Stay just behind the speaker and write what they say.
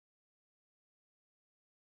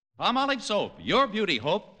Palmolive soap, your beauty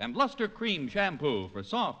hope, and Luster Cream Shampoo for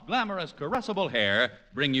soft, glamorous, caressable hair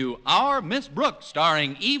bring you Our Miss Brooks,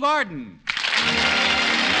 starring Eve Arden.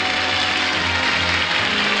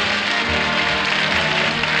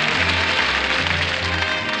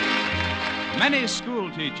 Many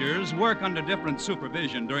school teachers work under different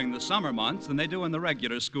supervision during the summer months than they do in the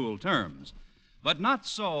regular school terms. But not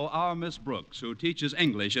so our Miss Brooks, who teaches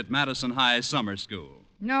English at Madison High Summer School.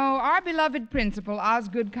 No, our beloved principal,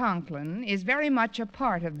 Osgood Conklin, is very much a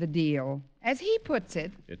part of the deal. As he puts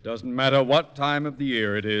it, it doesn't matter what time of the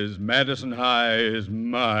year it is, Madison High is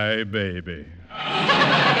my baby.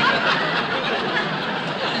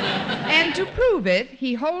 And to prove it,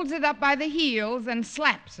 he holds it up by the heels and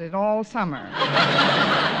slaps it all summer.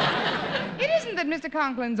 It isn't that Mr.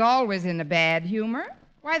 Conklin's always in a bad humor.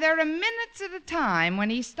 Why, there are minutes at a time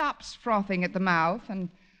when he stops frothing at the mouth and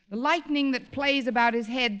the lightning that plays about his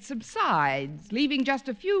head subsides, leaving just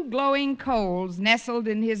a few glowing coals nestled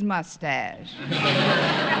in his mustache.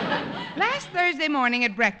 Last Thursday morning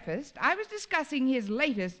at breakfast, I was discussing his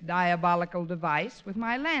latest diabolical device with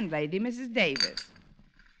my landlady, Mrs. Davis.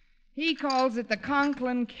 He calls it the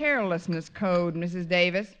Conklin Carelessness Code, Mrs.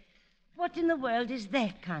 Davis. What in the world is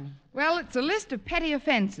that, Connie? Well, it's a list of petty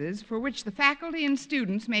offenses for which the faculty and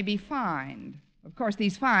students may be fined. Of course,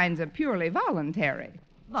 these fines are purely voluntary.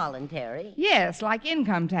 Voluntary? Yes, like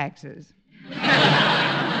income taxes.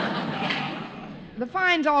 The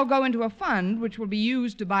fines all go into a fund which will be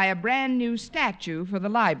used to buy a brand new statue for the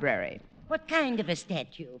library. What kind of a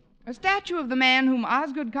statue? A statue of the man whom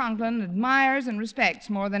Osgood Conklin admires and respects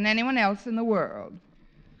more than anyone else in the world.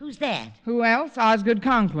 Who's that? Who else? Osgood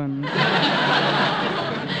Conklin.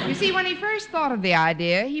 You see, when he first thought of the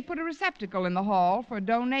idea, he put a receptacle in the hall for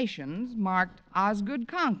donations marked Osgood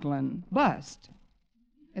Conklin, bust.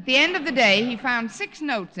 At the end of the day, he found 6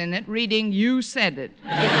 notes in it reading, "You said it."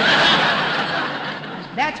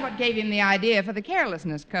 That's what gave him the idea for the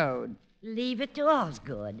Carelessness Code. Leave it to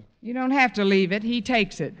Osgood. You don't have to leave it. He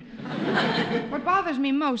takes it. What bothers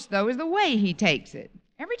me most, though, is the way he takes it.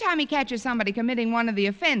 Every time he catches somebody committing one of the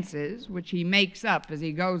offenses, which he makes up as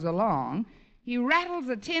he goes along, he rattles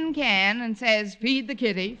a tin can and says, "Feed the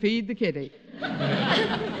kitty, feed the kitty."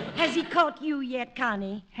 Has he caught you yet,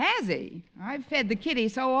 Connie? Has he? I've fed the kitty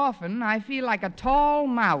so often, I feel like a tall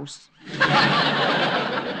mouse.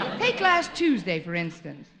 Take last Tuesday, for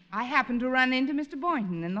instance. I happened to run into Mr.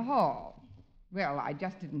 Boynton in the hall. Well, I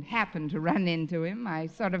just didn't happen to run into him. I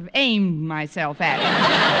sort of aimed myself at him.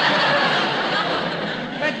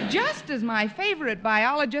 But just as my favorite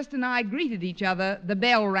biologist and I greeted each other, the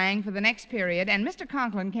bell rang for the next period, and Mr.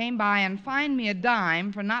 Conklin came by and fined me a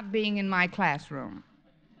dime for not being in my classroom.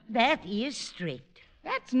 That is strict.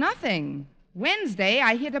 That's nothing. Wednesday,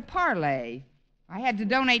 I hit a parlay. I had to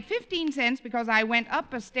donate 15 cents because I went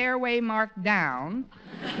up a stairway marked down,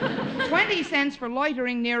 20 cents for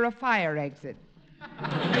loitering near a fire exit. You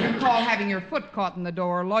can call having your foot caught in the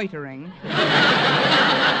door loitering.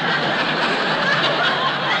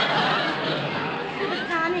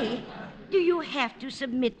 Connie, do you have to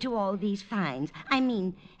submit to all these fines? I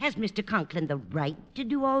mean, has Mr. Conklin the right to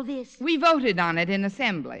do all this? We voted on it in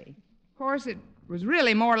assembly. Of course, it was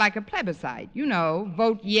really more like a plebiscite. You know,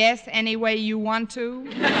 vote yes any way you want to.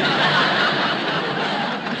 It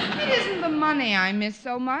isn't the money I miss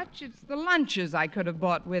so much. It's the lunches I could have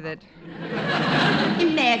bought with it.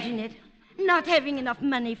 Imagine it. Not having enough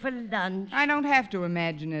money for lunch. I don't have to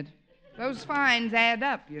imagine it. Those fines add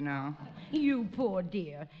up, you know. You poor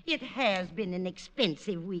dear. It has been an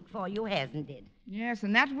expensive week for you, hasn't it? Yes,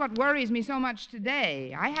 and that's what worries me so much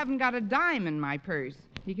today. I haven't got a dime in my purse.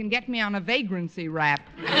 He can get me on a vagrancy rap.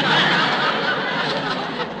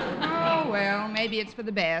 Oh, well, maybe it's for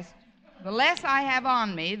the best. The less I have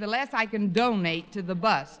on me, the less I can donate to the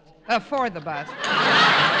bust. For the bust.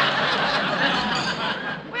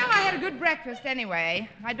 Well, I had a good breakfast anyway.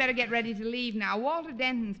 I'd better get ready to leave now. Walter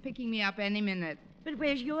Denton's picking me up any minute. But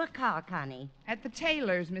where's your car, Connie? At the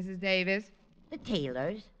tailor's, Mrs. Davis. The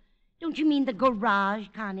tailor's? Don't you mean the garage,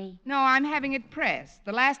 Connie? No, I'm having it pressed.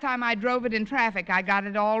 The last time I drove it in traffic, I got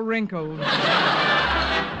it all wrinkled.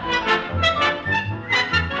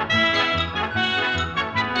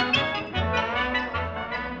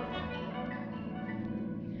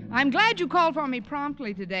 I'm glad you called for me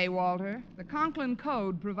promptly today, Walter. The Conklin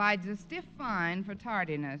Code provides a stiff fine for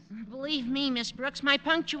tardiness. Believe me, Miss Brooks, my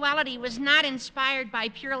punctuality was not inspired by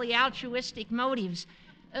purely altruistic motives.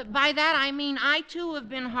 By that, I mean I, too, have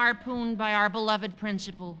been harpooned by our beloved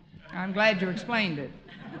principal. I'm glad you explained it.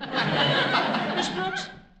 Miss Brooks,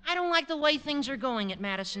 I don't like the way things are going at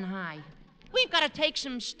Madison High. We've got to take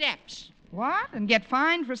some steps. What? And get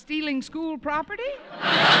fined for stealing school property?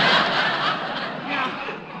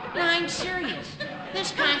 No, I'm serious.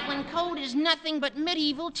 This Conklin code is nothing but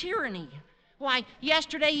medieval tyranny. Why,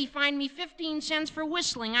 yesterday he fined me 15 cents for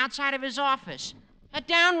whistling outside of his office. A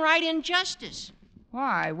downright injustice.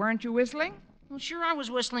 Why, weren't you whistling? Well, sure, I was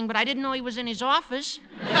whistling, but I didn't know he was in his office.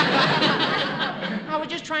 I was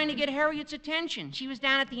just trying to get Harriet's attention. She was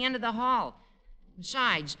down at the end of the hall.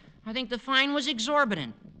 Besides, I think the fine was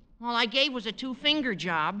exorbitant. All I gave was a 2-finger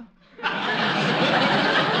job. A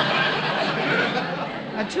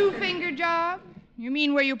 2-finger job? You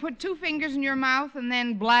mean where you put 2 fingers in your mouth and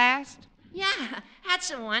then blast? Yeah, that's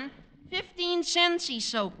the one. 15 cents he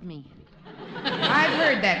soaked me. I've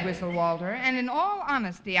heard that whistle, Walter, and in all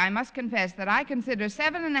honesty, I must confess that I consider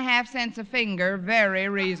 7.5 cents a finger very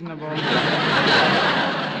reasonable.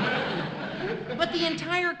 But the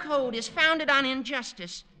entire code is founded on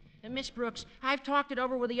injustice. Miss Brooks, I've talked it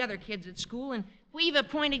over with the other kids at school, and we've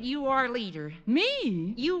appointed you our leader.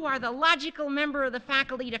 Me? You are the logical member of the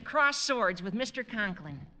faculty to cross swords with Mr.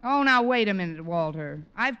 Conklin. Oh, now, wait a minute, Walter.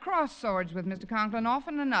 I've crossed swords with Mr. Conklin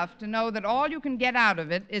often enough to know that all you can get out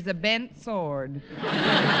of it is a bent sword.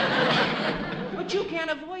 But you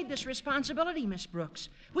can't avoid this responsibility, Miss Brooks.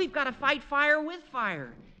 We've got to fight fire with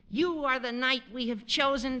fire. You are the knight we have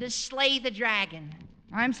chosen to slay the dragon.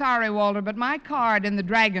 I'm sorry, Walter, but my card in the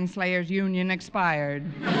Dragon Slayers Union expired.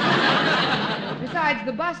 Besides,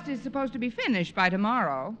 the bust is supposed to be finished by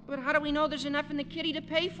tomorrow. But how do we know there's enough in the kitty to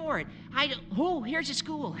pay for it? Oh, here's a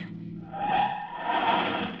school.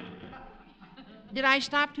 Did I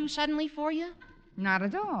stop too suddenly for you? Not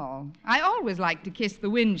at all. I always like to kiss the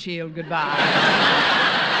windshield goodbye.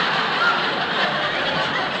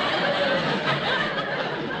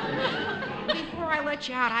 Let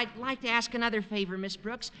you out, I'd like to ask another favor, Miss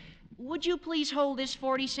Brooks. Would you please hold this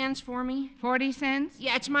 40 cents for me? 40 cents?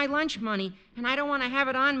 Yeah, it's my lunch money, and I don't want to have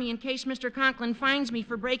it on me in case Mr. Conklin finds me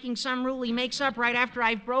for breaking some rule he makes up right after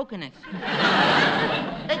I've broken it.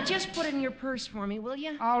 Just put it in your purse for me, will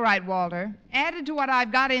you? All right, Walter. Added to what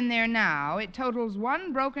I've got in there now, it totals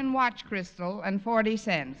 1 broken watch crystal and 40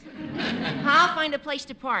 cents. I'll find a place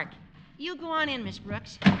to park. You go on in, Miss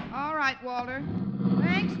Brooks. All right, Walter.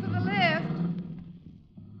 Thanks for the lift.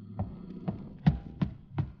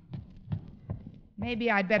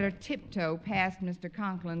 Maybe I'd better tiptoe past Mr.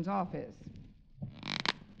 Conklin's office.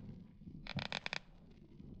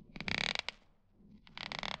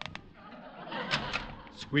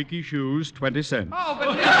 Squeaky shoes, 20 cents. Oh,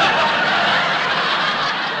 but...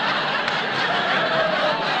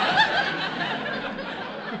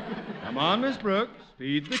 Come on, Miss Brooks.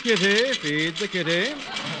 Feed the kitty, feed the kitty.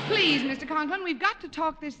 Please, Mr. Conklin, we've got to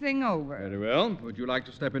talk this thing over. Very well. Would you like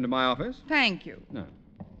to step into my office? Thank you. No.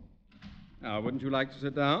 Now, wouldn't you like to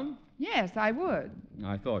sit down? Yes, I would.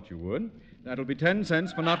 I thought you would. That'll be 10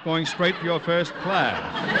 cents for not going straight to your first class.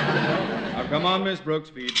 Now, come on, Miss Brooks.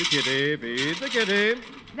 Feed the kitty, feed the kitty.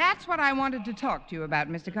 That's what I wanted to talk to you about,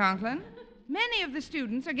 Mr. Conklin. Many of the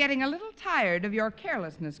students are getting a little tired of your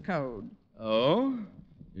carelessness code. Oh?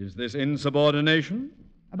 Is this insubordination?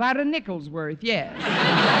 About a nickel's worth, yes.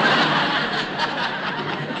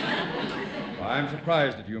 I'm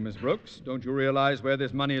surprised at you, Miss Brooks. Don't you realize where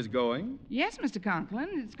this money is going? Yes, Mr. Conklin.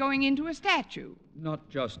 It's going into a statue. Not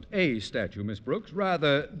just a statue, Miss Brooks,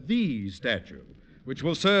 rather the statue, which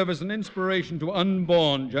will serve as an inspiration to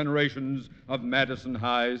unborn generations of Madison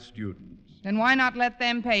High students. Then why not let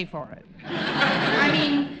them pay for it? I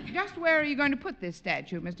mean, just where are you going to put this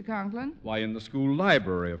statue, Mr. Conklin? Why, in the school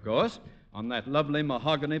library, of course, on that lovely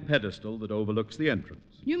mahogany pedestal that overlooks the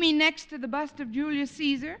entrance. You mean next to the bust of Julius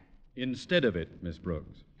Caesar? Instead of it, Miss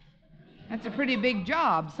Brooks. That's a pretty big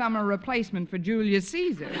job, summer replacement for Julius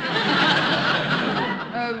Caesar.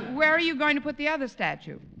 Where are you going to put the other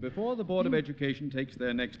statue? Before the Board of Education takes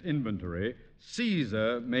their next inventory,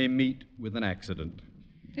 Caesar may meet with an accident.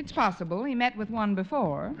 It's possible. He met with one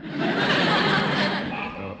before.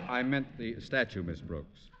 I meant the statue, Miss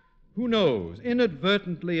Brooks. Who knows?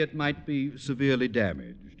 Inadvertently, it might be severely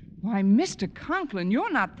damaged. Why, Mr. Conklin,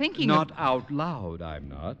 you're not thinking Not out loud, I'm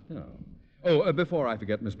not, no. Oh, before I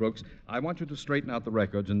forget, Miss Brooks, I want you to straighten out the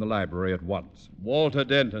records in the library at once. Walter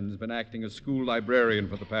Denton's been acting as school librarian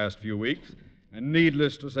for the past few weeks, and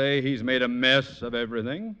needless to say, he's made a mess of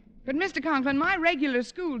everything. But, Mr. Conklin, my regular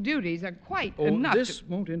school duties are quite enough This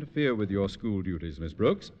won't interfere with your school duties, Miss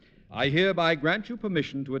Brooks. I hereby grant you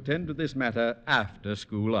permission to attend to this matter after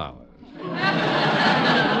school hours.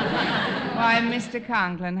 Why, Mr.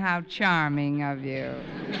 Conklin, how charming of you.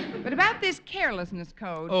 But about this carelessness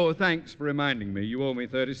code... Oh, thanks for reminding me. You owe me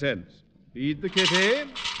 30 cents. Feed the kitty.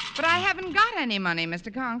 But I haven't got any money,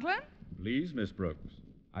 Mr. Conklin. Please, Miss Brooks.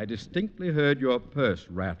 I distinctly heard your purse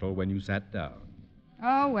rattle when you sat down.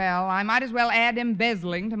 Oh, well, I might as well add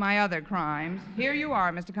embezzling to my other crimes. Here you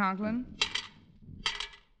are, Mr. Conklin.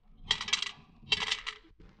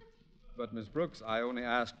 But, Miss Brooks, I only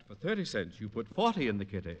asked for 30 cents. You put 40 in the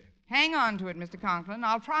kitty. Hang on to it, Mr. Conklin.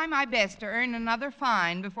 I'll try my best to earn another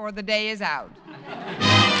fine before the day is out.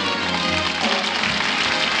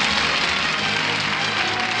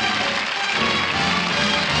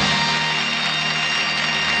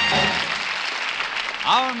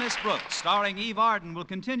 Our Miss Brooks, starring Eve Arden, will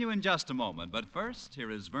continue in just a moment. But first,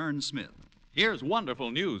 here is Vern Smith. Here's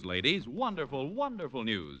wonderful news, ladies. Wonderful, wonderful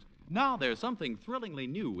news. Now there's something thrillingly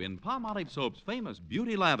new in Palmolive Soap's famous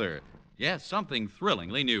beauty lather. Yes, something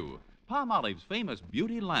thrillingly new. Palmolive's famous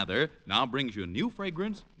beauty lather now brings you new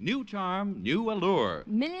fragrance, new charm, new allure.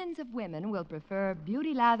 Millions of women will prefer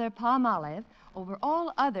Beauty Lather Palmolive over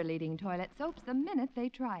all other leading toilet soaps the minute they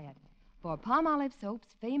try it. For Palmolive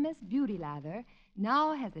Soap's famous Beauty Lather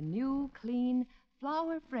now has a new, clean,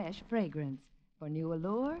 flower-fresh fragrance for new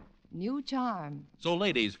allure, new charm. So,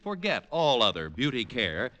 ladies, forget all other beauty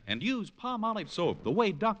care and use Palmolive Soap the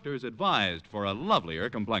way doctors advised for a lovelier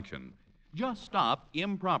complexion. Just stop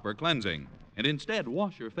improper cleansing and instead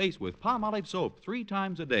wash your face with Palmolive Soap 3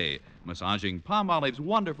 times a day, massaging Palmolive's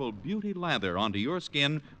wonderful beauty lather onto your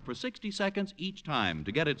skin for 60 seconds each time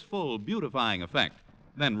to get its full beautifying effect.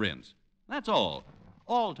 Then rinse. That's all.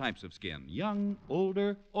 All types of skin, young,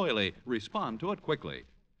 older, oily, respond to it quickly.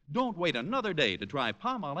 Don't wait another day to try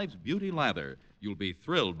Palmolive's Beauty Lather. You'll be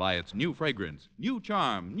thrilled by its new fragrance, new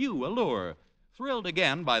charm, new allure. Thrilled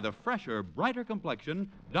again by the fresher, brighter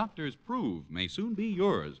complexion doctors prove may soon be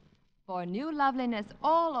yours. For new loveliness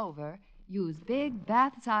all over, use big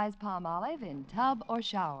bath-size Palmolive in tub or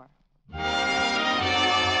shower.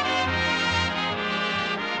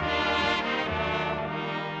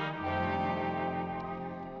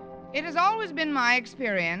 It has always been my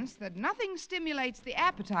experience that nothing stimulates the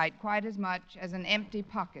appetite quite as much as an empty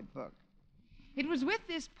pocketbook. It was with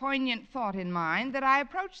this poignant thought in mind that I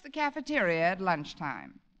approached the cafeteria at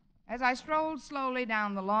lunchtime. As I strolled slowly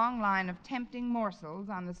down the long line of tempting morsels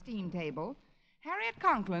on the steam table, Harriet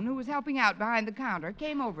Conklin, who was helping out behind the counter,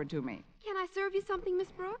 came over to me. Can I serve you something,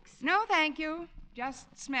 Miss Brooks? No, thank you.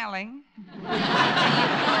 Just smelling.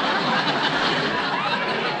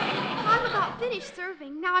 I'm about finished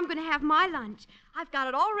serving. Now I'm going to have my lunch. I've got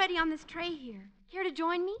it all ready on this tray here. Care to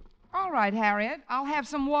join me? All right, Harriet. I'll have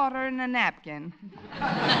some water and a napkin.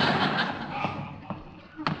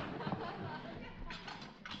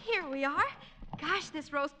 Here we are. Gosh,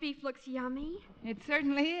 this roast beef looks yummy. It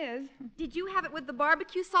certainly is. Did you have it with the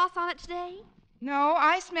barbecue sauce on it today? No,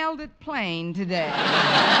 I smelled it plain today.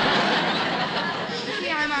 See,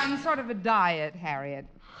 I'm on sort of a diet, Harriet.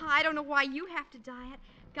 I don't know why you have to diet.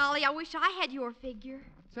 Golly, I wish I had your figure.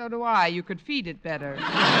 So do I. You could feed it better.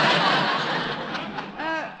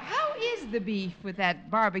 How is the beef with that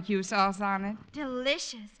barbecue sauce on it?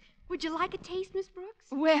 Delicious. Would you like a taste, Miss Brooks?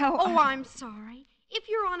 Well... Oh, I'm sorry. If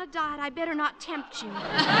you're on a diet, I better not tempt you.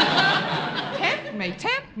 Tempt me,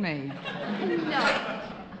 tempt me. No.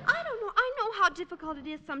 I don't know. I know how difficult it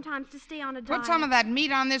is sometimes to stay on a diet. Put some of that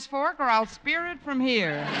meat on this fork or I'll spear it from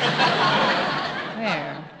here.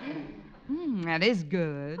 There. That is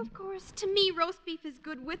good. Of course, to me, roast beef is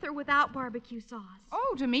good with or without barbecue sauce.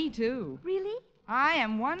 Oh, to me, too. Really? I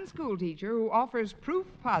am one schoolteacher who offers proof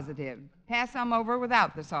positive. Pass some over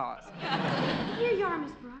without the sauce. Here you are,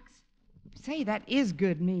 Miss Brooks. Say, that is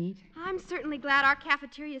good meat. I'm certainly glad our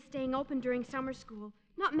cafeteria is staying open during summer school.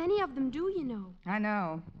 Not many of them do, you know. I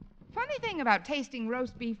know. Funny thing about tasting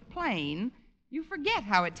roast beef plain, you forget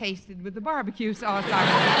how it tasted with the barbecue sauce on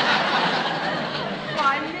it.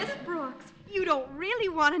 Why, Miss Brooks, you don't really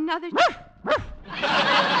want another... All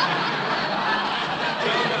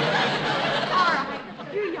right,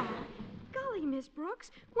 here you are. Golly, Miss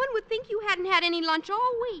Brooks, one would think you hadn't had any lunch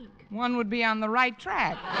all week. One would be on the right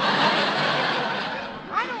track.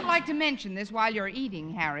 I don't like to mention this while you're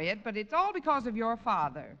eating, Harriet, but it's all because of your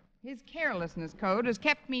father. His carelessness code has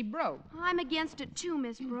kept me broke. I'm against it, too,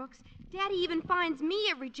 Miss Brooks. Daddy even finds me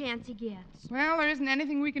every chance he gets. Well, there isn't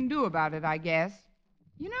anything we can do about it, I guess.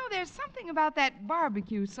 You know, there's something about that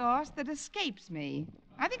barbecue sauce that escapes me.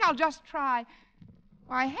 I think I'll just try...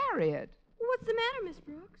 Why, Harriet. What's the matter, Miss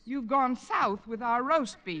Brooks? You've gone south with our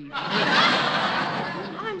roast beef.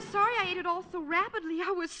 I'm sorry I ate it all so rapidly.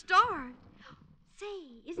 I was starved.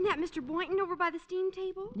 Say, isn't that Mr. Boynton over by the steam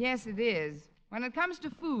table? Yes, it is. When it comes to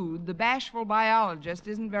food, the bashful biologist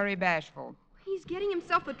isn't very bashful. He's getting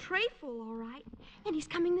himself a tray full, all right. And he's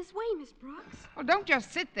coming this way, Miss Brooks. Well, don't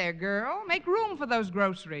just sit there, girl. Make room for those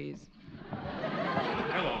groceries.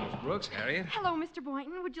 Hello, Miss Brooks, Harriet. Hello, Mr.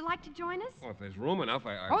 Boynton. Would you like to join us? Oh, if there's room enough,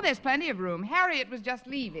 Oh, there's plenty of room. Harriet was just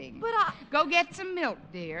leaving. But Go get some milk,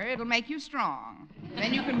 dear. It'll make you strong.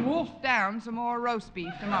 Then you can wolf down some more roast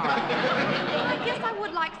beef tomorrow. I guess I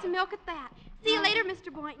would like some milk at that. See you later,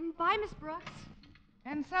 Mr. Boynton. Bye, Miss Brooks.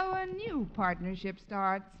 And so a new partnership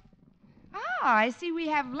starts. I see we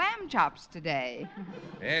have lamb chops today.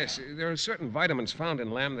 Yes, there are certain vitamins found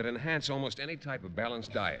in lamb that enhance almost any type of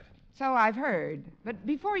balanced diet. So I've heard. But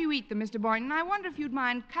before you eat them, Mr. Boynton, I wonder if you'd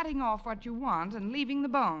mind cutting off what you want and leaving the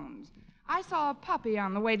bones. I saw a puppy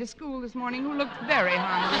on the way to school this morning who looked very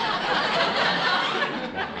hungry.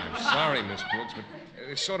 I'm sorry, Miss Brooks, but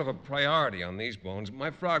there's sort of a priority on these bones. My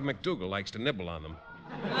frog McDougal likes to nibble on them.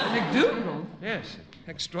 McDougal? Yes.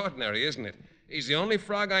 Extraordinary, isn't it? He's the only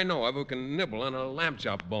frog I know of who can nibble on a lamb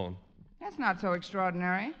chop bone. That's not so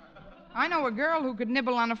extraordinary. I know a girl who could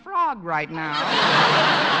nibble on a frog right now.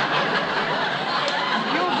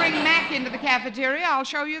 If you'll bring Mac into the cafeteria, I'll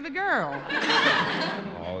show you the girl.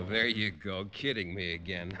 Oh, there you go, kidding me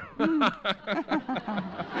again.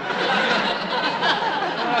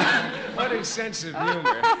 What a sense of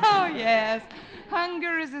humor. Oh, yes.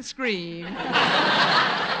 Hunger is a scream.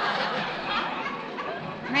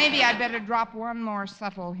 Maybe I'd better drop one more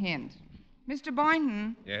subtle hint. Mr.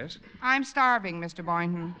 Boynton. Yes? I'm starving, Mr.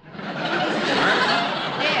 Boynton.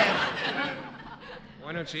 Yes.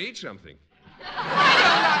 Why don't you eat something?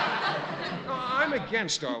 I'm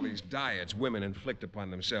against all these diets women inflict upon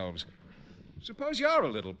themselves. Suppose you're a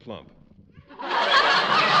little plump.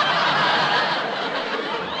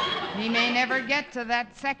 He may never get to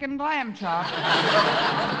that second lamb chop.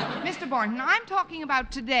 Mr. Boynton, I'm talking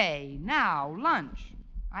about today, now, lunch.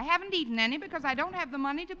 I haven't eaten any because I don't have the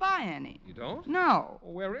money to buy any. You don't? No.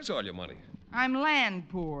 Well, where is all your money? I'm land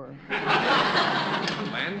poor.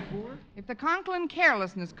 Land poor? If the Conklin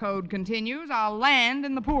Carelessness Code continues, I'll land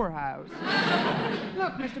in the poorhouse.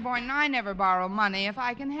 Look, Mr. Boynton, I never borrow money if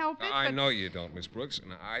I can help it. I know you don't, Miss Brooks,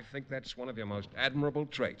 and I think that's one of your most admirable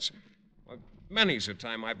traits. Well, many's the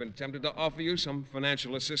time I've been tempted to offer you some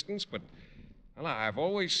financial assistance, but well, I've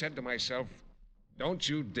always said to myself, don't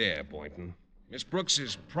you dare, Boynton. Miss Brooks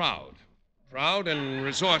is proud and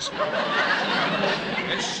resourceful.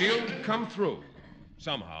 Yes, she'll come through,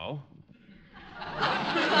 somehow.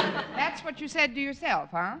 That's what you said to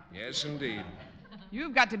yourself, huh? Yes, indeed.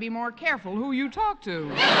 You've got to be more careful who you talk to.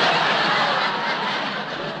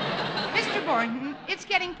 Mr. Boynton, it's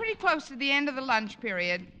getting pretty close to the end of the lunch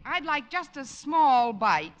period. I'd like just a small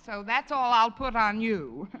bite, so that's all I'll put on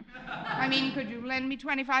you. I mean, could you lend me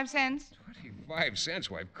 25 cents? 25 cents?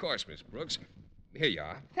 Why, of course, Miss Brooks. Here you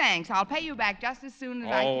are. Thanks. I'll pay you back just as soon as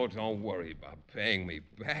I... Oh, don't worry about paying me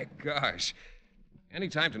back. Gosh. Any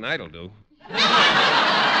time tonight'll do. Tonight?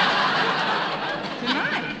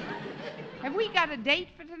 Have we got a date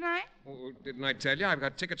for tonight? Oh, didn't I tell you? I've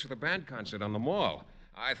got tickets for the band concert on the mall.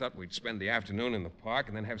 I thought we'd spend the afternoon in the park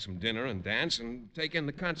and then have some dinner and dance and take in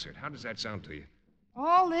the concert. How does that sound to you?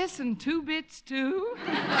 All this and 2 bits, too?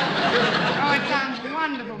 Oh, it sounds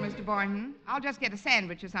wonderful, Mr. Boynton. I'll just get a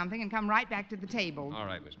sandwich or something and come right back to the table. All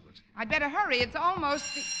right, Miss Brooks. I'd better hurry. It's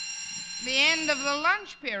almost the end of the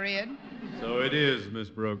lunch period. So it is, Miss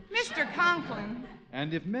Brooks. Mr. Conklin.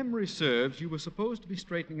 And if memory serves, you were supposed to be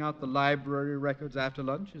straightening out the library records after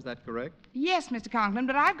lunch. Is that correct? Yes, Mr. Conklin,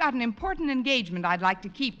 but I've got an important engagement I'd like to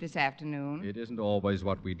keep this afternoon. It isn't always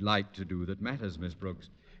what we'd like to do that matters, Miss Brooks.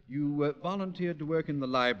 You volunteered to work in the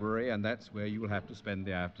library, and that's where you'll have to spend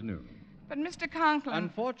the afternoon. But, Mr. Conklin...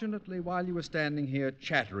 Unfortunately, while you were standing here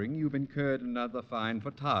chattering, you've incurred another fine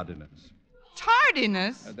for tardiness.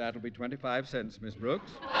 Tardiness? That'll be 25 cents, Miss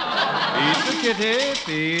Brooks. Feed the kitty,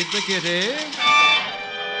 feed the kitty.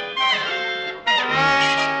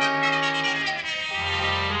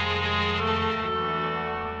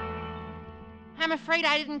 I'm afraid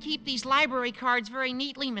I didn't keep these library cards very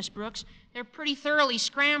neatly, Miss Brooks. They're pretty thoroughly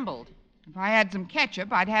scrambled. If I had some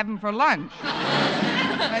ketchup, I'd have them for lunch.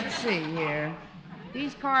 Let's see here.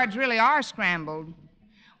 These cards really are scrambled.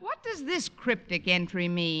 What does this cryptic entry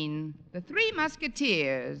mean? The Three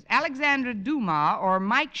Musketeers, Alexandre Dumas, or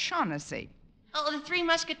Mike Shaughnessy? Oh, The Three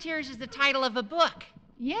Musketeers is the title of a book.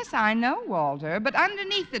 Yes, I know, Walter, but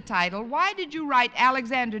underneath the title, why did you write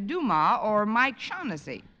Alexandre Dumas or Mike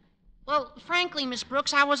Shaughnessy? Well, frankly, Miss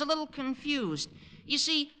Brooks, I was a little confused. You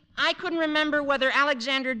see, I couldn't remember whether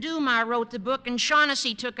Alexander Dumas wrote the book and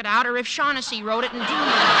Shaughnessy took it out, or if Shaughnessy wrote it and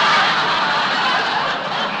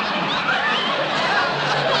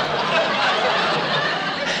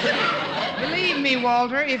Believe me,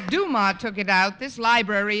 Walter, if Dumas took it out, this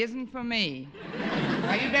library isn't for me.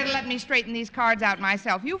 Now, you'd better let me straighten these cards out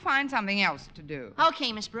myself. You find something else to do.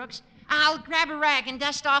 Okay, Miss Brooks. I'll grab a rag and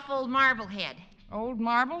dust off old Marblehead. Old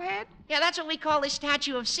Marblehead? Yeah, that's what we call this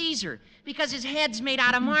statue of Caesar, because his head's made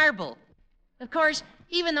out of marble. Of course,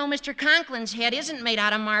 even though Mr. Conklin's head isn't made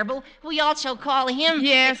out of marble, we also call him...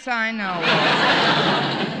 Yes, I know.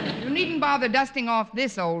 You needn't bother dusting off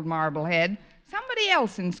this old Marblehead. Somebody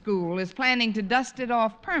else in school is planning to dust it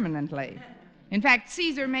off permanently. In fact,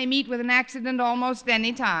 Caesar may meet with an accident almost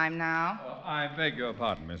any time now. I beg your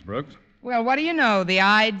pardon, Miss Brooks. Well, what do you know? The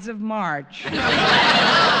Ides of March.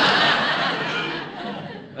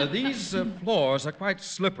 These floors are quite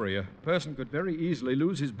slippery. A person could very easily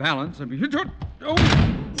lose his balance and be... Oh,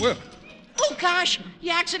 well. Oh, gosh,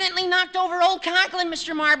 you accidentally knocked over old Conklin,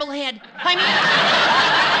 Mr. Marblehead.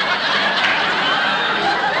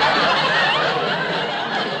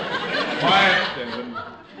 Quiet, Denton.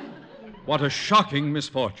 What a shocking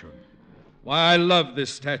misfortune. Why, I love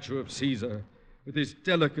this statue of Caesar, with his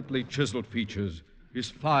delicately chiseled features, his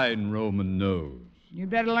fine Roman nose. You'd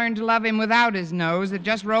better learn to love him without his nose. It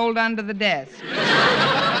just rolled under the desk.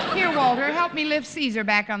 Here, Walter, help me lift Caesar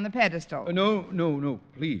back on the pedestal. No,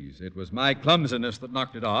 please. It was my clumsiness that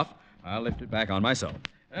knocked it off. I'll lift it back on myself.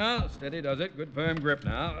 Well, steady does it. Good firm grip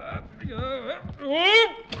now.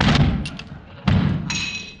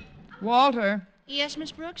 Walter. Yes,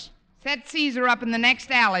 Miss Brooks? Set Caesar up in the next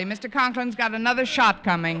alley. Mr. Conklin's got another shot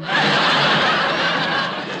coming.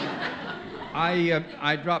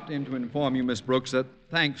 I dropped in to inform you, Miss Brooks, that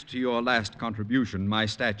thanks to your last contribution, my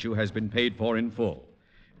statue has been paid for in full.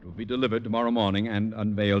 It will be delivered tomorrow morning and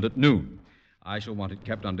unveiled at noon. I shall want it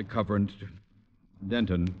kept under cover and...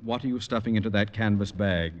 Denton, what are you stuffing into that canvas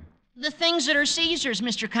bag? The things that are Caesar's,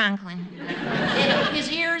 Mr. Conklin.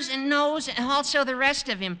 His ears and nose, and also the rest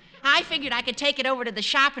of him. I figured I could take it over to the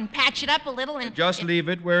shop and patch it up a little and... Just leave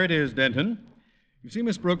it where it is, Denton. You see,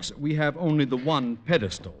 Miss Brooks, we have only the one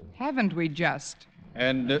pedestal. Haven't we just?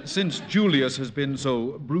 And since Julius has been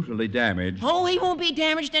so brutally damaged... Oh, he won't be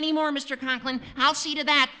damaged anymore, Mr. Conklin. I'll see to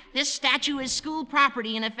that. This statue is school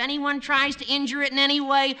property, and if anyone tries to injure it in any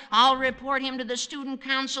way, I'll report him to the Student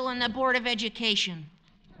Council and the Board of Education.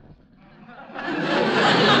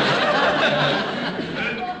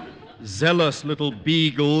 Zealous little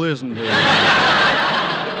beagle, isn't he?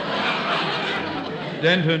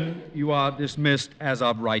 Denton, you are dismissed as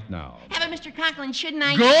of right now. Yeah, but Mr. Conklin, shouldn't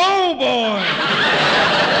I... Go, boy!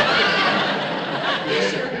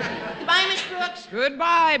 Goodbye, Miss Brooks.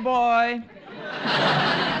 Goodbye, boy.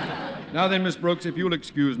 Now then, Miss Brooks, if you'll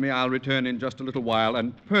excuse me, I'll return in just a little while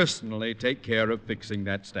and personally take care of fixing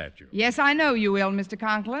that statue. Yes, I know you will, Mr.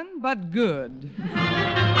 Conklin, but good.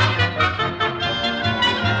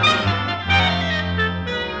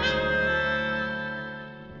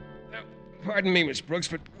 Pardon me, Miss Brooks,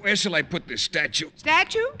 but where shall I put this statue?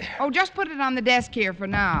 Statue? Oh, just put it on the desk here for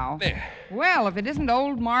now. There. Well, if it isn't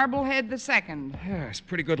old Marblehead the Second. Yeah, it's a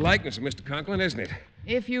pretty good likeness of Mr. Conklin, isn't it?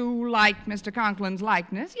 If you like Mr. Conklin's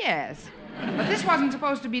likeness, yes. But this wasn't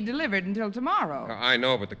supposed to be delivered until tomorrow. I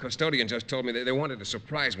know, but the custodian just told me that they wanted to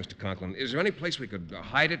surprise Mr. Conklin. Is there any place we could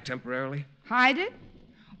hide it temporarily? Hide it?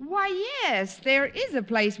 Why, yes, there is a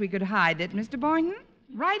place we could hide it, Mr. Boynton.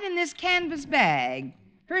 Right in this canvas bag.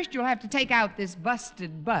 First, you'll have to take out this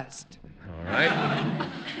busted bust. All right.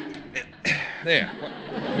 There.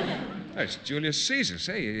 That's Julius Caesar.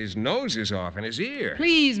 Say, his nose is off and his ear.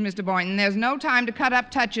 Please, Mr. Boynton, there's no time to cut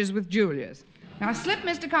up touches with Julius. Now, slip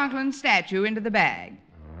Mr. Conklin's statue into the bag.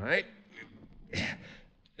 All right.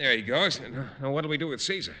 There he goes. Now, what do we do with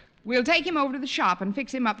Caesar? We'll take him over to the shop and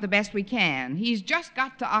fix him up the best we can. He's just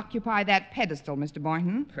got to occupy that pedestal, Mr.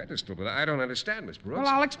 Boynton. Pedestal? But I don't understand, Miss Brooks. Well,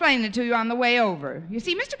 I'll explain it to you on the way over. You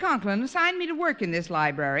see, Mr. Conklin assigned me to work in this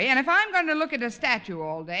library, and if I'm going to look at a statue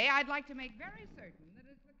all day, I'd like to make very certain that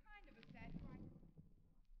it's the kind of a statue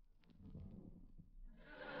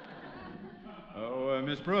Oh,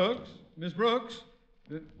 Miss Brooks? Miss Brooks?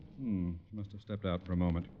 Must have stepped out for a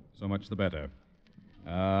moment. So much the better.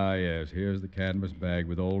 Ah, yes, here's the canvas bag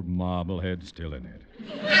with old Marblehead still in it.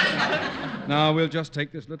 Now, we'll just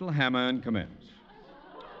take this little hammer and commence.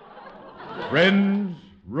 Friends,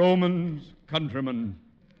 Romans, countrymen,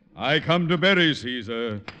 I come to bury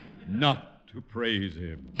Caesar, not to praise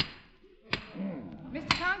him. Mr.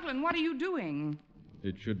 Conklin, what are you doing?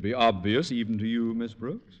 It should be obvious even to you, Miss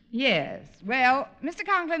Brooks. Yes. Well, Mr.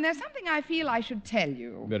 Conklin, there's something I feel I should tell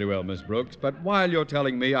you. Very well, Miss Brooks, but while you're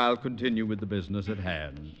telling me, I'll continue with the business at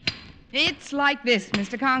hand. It's like this,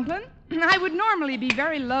 Mr. Conklin. I would normally be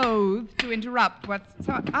very loath to interrupt what's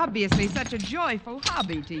obviously such a joyful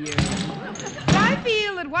hobby to you. But I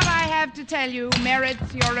feel that what I have to tell you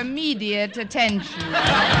merits your immediate attention.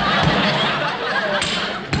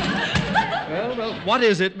 Well, What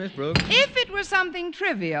is it, Miss Brooks? If it was something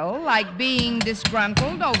trivial, like being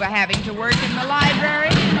disgruntled over having to work in the library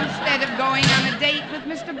instead of going on a date with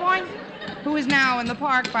Mr. Boynton, who is now in the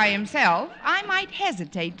park by himself, I might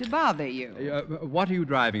hesitate to bother you. What are you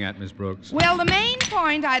driving at, Miss Brooks? Well, the main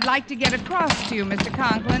point I'd like to get across to you, Mr.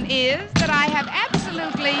 Conklin, is that I have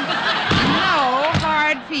absolutely no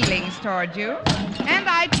hard feelings toward you, and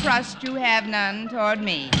I trust you have none toward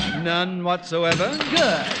me. None whatsoever?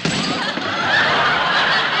 Good.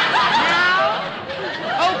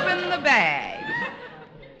 Now, open the bag.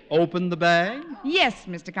 Open the bag? Yes,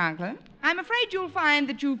 Mr. Conklin. I'm afraid you'll find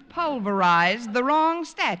that you've pulverized the wrong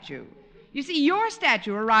statue. You see, your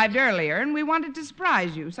statue arrived earlier, and we wanted to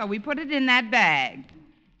surprise you, so we put it in that bag.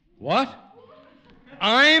 What?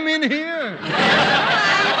 I'm in here?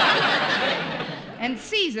 And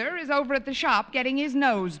Caesar is over at the shop getting his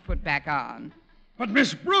nose put back on. But,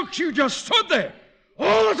 Miss Brooks, you just stood there.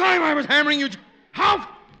 All the time I was hammering you. How?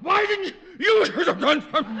 Why didn't you should have done...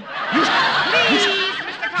 Please,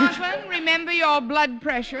 Mr. Conklin, remember your blood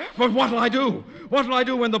pressure. But what'll I do? What'll I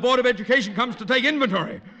do when the Board of Education comes to take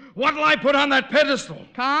inventory? What'll I put on that pedestal?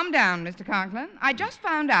 Calm down, Mr. Conklin. I just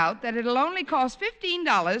found out that it'll only cost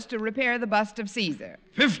 $15 to repair the bust of Caesar.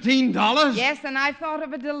 $15? Yes, and I thought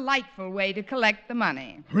of a delightful way to collect the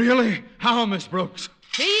money. Really? How, Miss Brooks?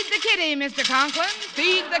 Feed the kitty, Mr. Conklin.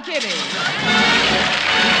 Feed the kitty.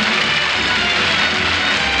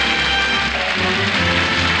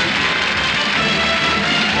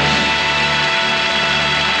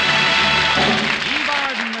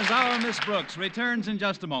 Our Miss Brooks returns in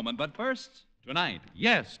just a moment, but first... Tonight,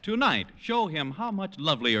 yes, tonight, show him how much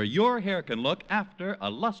lovelier your hair can look after a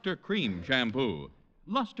Luster Cream shampoo.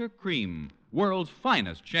 Luster Cream, world's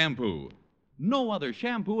finest shampoo. No other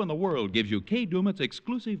shampoo in the world gives you Kay Dumit's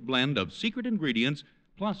exclusive blend of secret ingredients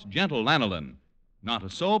plus gentle lanolin. Not a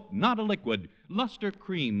soap, not a liquid. Luster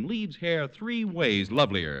Cream leaves hair 3 ways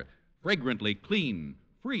lovelier. Fragrantly clean,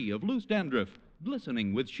 free of loose dandruff,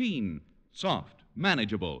 glistening with sheen, soft,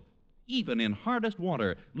 manageable. Even in hardest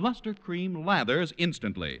water, Luster Cream lathers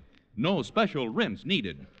instantly. No special rinse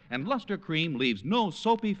needed. And Luster Cream leaves no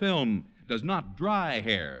soapy film, does not dry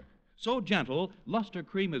hair. So gentle, Luster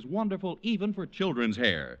Cream is wonderful even for children's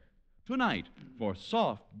hair. Tonight, for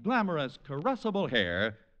soft, glamorous, caressable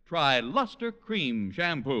hair, try Luster Cream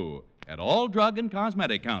shampoo at all drug and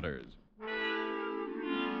cosmetic counters.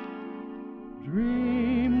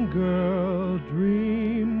 Dream girl,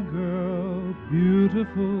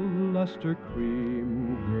 beautiful Luster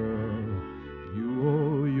Cream girl, you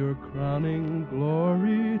owe your crowning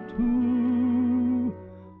glory to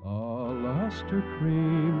a Luster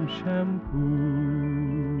Cream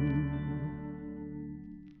shampoo.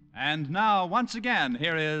 And now, once again,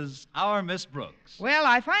 here is our Miss Brooks. Well,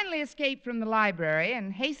 I finally escaped from the library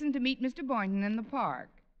and hastened to meet Mr. Boynton in the park.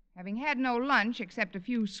 Having had no lunch except a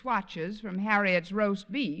few swatches from Harriet's roast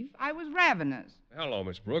beef, I was ravenous. Hello,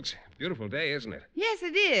 Miss Brooks. Beautiful day, isn't it? Yes,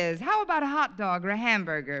 it is. How about a hot dog or a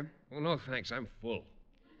hamburger? Oh, no, thanks. I'm full.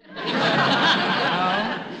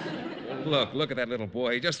 Oh? Look at that little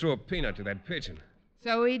boy. He just threw a peanut to that pigeon.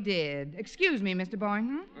 So he did. Excuse me, Mr.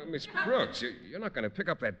 Boynton. Miss Brooks, you're not going to pick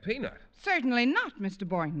up that peanut. Certainly not, Mr.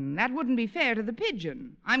 Boynton. That wouldn't be fair to the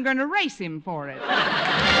pigeon. I'm going to race him for it.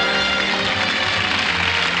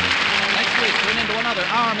 Next week, tune into another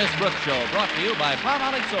Our Miss Brooks show brought to you by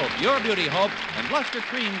Palmolive Soap, your beauty hope, and Luster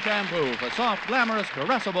Cream Shampoo for soft, glamorous,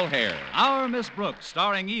 caressable hair. Our Miss Brooks,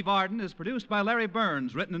 starring Eve Arden, is produced by Larry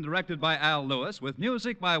Burns, written and directed by Al Lewis, with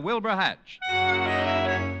music by Wilbur Hatch.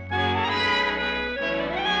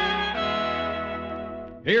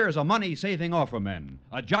 Here's a money-saving offer, men.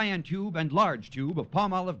 A giant tube and large tube of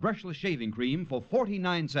Palmolive brushless shaving cream for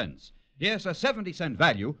 49 cents. Yes, a 70-cent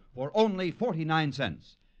value for only 49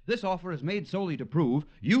 cents. This offer is made solely to prove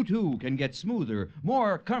you, too, can get smoother,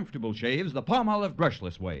 more comfortable shaves the Palmolive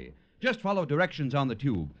brushless way. Just follow directions on the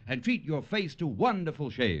tube and treat your face to wonderful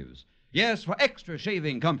shaves. Yes, for extra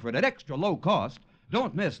shaving comfort at extra low cost,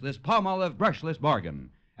 don't miss this Palmolive brushless bargain.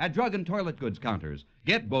 At drug and toilet goods counters,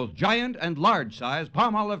 get both giant and large size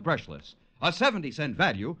Palmolive brushless. A 70-cent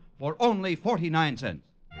value for only 49 cents.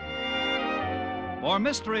 For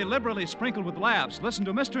mystery liberally sprinkled with laughs, listen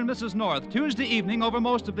to Mr. and Mrs. North Tuesday evening over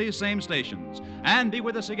most of these same stations. And be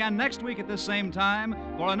with us again next week at this same time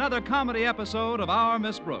for another comedy episode of Our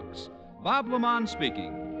Miss Brooks. Bob Lamont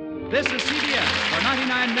speaking. This is CBS, where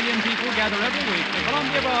 99 million people gather every week, the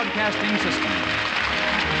Columbia Broadcasting System.